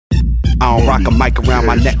I don't rock a mic around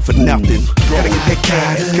my neck for nothing. Gotta get that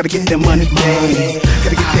cash, gotta get that money made.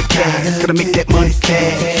 Gotta get that cash, gotta make that money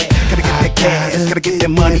stack. Gotta get that cash, gotta get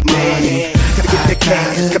that money made. Gotta get that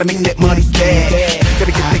cash, gotta make that money stack.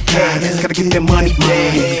 Gotta get that cash, gotta get that money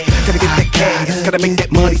made. Gotta get that cash, gotta make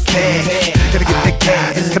that money stack. Gotta get that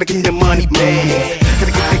cash, gotta get that money made.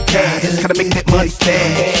 Gotta get that cash, gotta make that money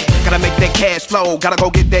stack. Gotta make that cash flow, gotta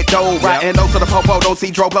go get that dough. Riding those to the popo, don't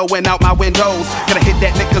see dro blowing out my windows. Gotta hit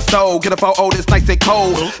that liquor store, get a photo that's nice and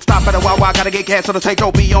cold. Stop at a Wawa, gotta get gas so the tank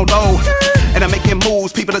don't be on low. And I'm making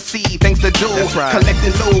moves, people to see, things to do.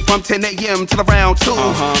 Collecting loot from 10 a.m. till around 2.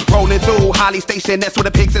 Rolling through Holly Station, that's where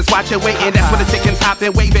the pigs is watching, waiting. That's where the chickens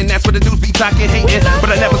hopping, waving. That's where the dudes be talking, hating.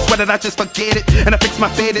 But I never sweat it, I just forget it. And I fix my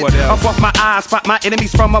fitted. Off my eyes, spot my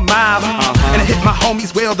enemies from a mile. And I hit my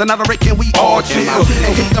homies well, then I reckon we all chill.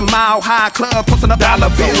 And hit the Mile High Club, posting up dollar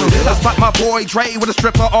bills. I spot my boy Dre with a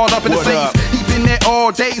stripper all up in the face. He been there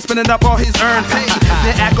all day, spending up all his earned pay.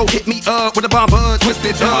 Then Acco hit me up with a bomber,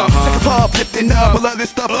 twisted up. Take a pub, lifting up, all of this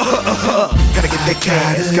stuff. Gotta get that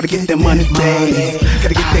cash, gotta get that money made.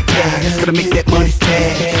 Gotta get that cash, gotta make that money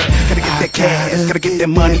stack. Gotta get that cash, gotta get that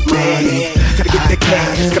money made. Gotta get that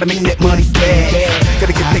cash, gotta make that money stack.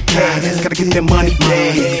 Gotta get that cash, gotta get that money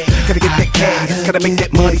made. Gotta get that cash, gotta make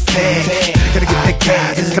that money stack. Gotta get that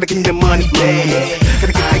cash, gotta get that money made.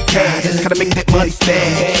 Gotta get that cash, gotta make that money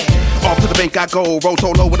stack. Off to the bank I go, roll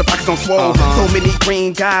solo with the pockets on swole. So many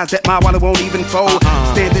green guys that my wallet won't even fold.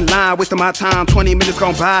 Stand in line, wasting my time, 20 minutes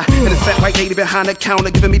gone by. And it's fat white lady behind the counter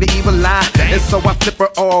giving me the evil eye. And so I flip her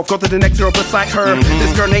off, go to the next girl beside her.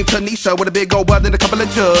 This girl named Tanisha with a big old butt and a couple of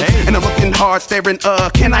jugs. And I'm looking hard, staring,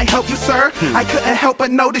 can I help you, sir? I couldn't help but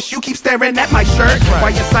notice you keep staring at my shirt. Why,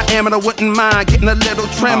 yes I am, and I wouldn't mind getting a little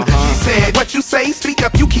trim. She said, what you say? Speak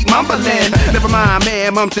up, you keep mumbling. Never mind,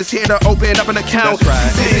 ma'am, I'm just here to open up an account. She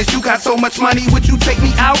says, you got so much money, would you take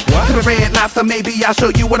me out? To the Red Lobster, maybe I'll show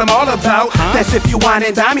you what I'm all about. That's if you wine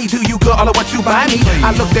and dine me, do you good all of what you buy me?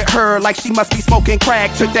 I looked at her like she must be smoking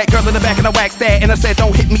crack. Took that girl in the back and I waxed that, and I said,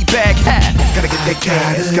 don't hit me back. Gotta get that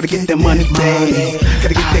cash, gotta get that money made.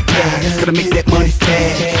 Gotta get that cash, gotta make that money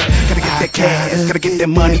stack. Gotta get that cash, gotta get that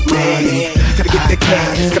money made. Gotta get that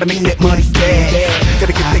cash, gotta make that money stack.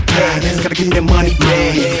 Gotta get that cash, gotta get that money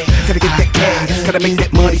made. Gotta get that cash, gotta make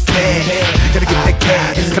that money stack. Gotta get that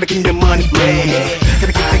cash, gotta get that money made.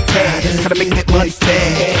 Gotta get that cash, gotta make that money stack.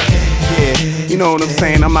 Yeah, you know what I'm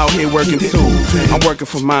saying, I'm out here working too. I'm working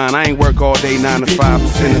for mine, I ain't work all day 9 to 5,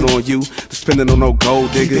 spending on you, spending on no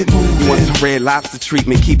gold digger. You want some Red Lobster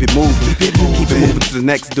treatment, keep it moving. Keep it moving to the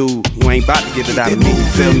next dude. You ain't about to get it out of me, you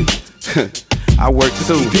feel me? I work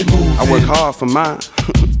too, I work hard for mine.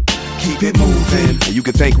 Keep it moving. You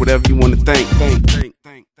can think whatever you want to think.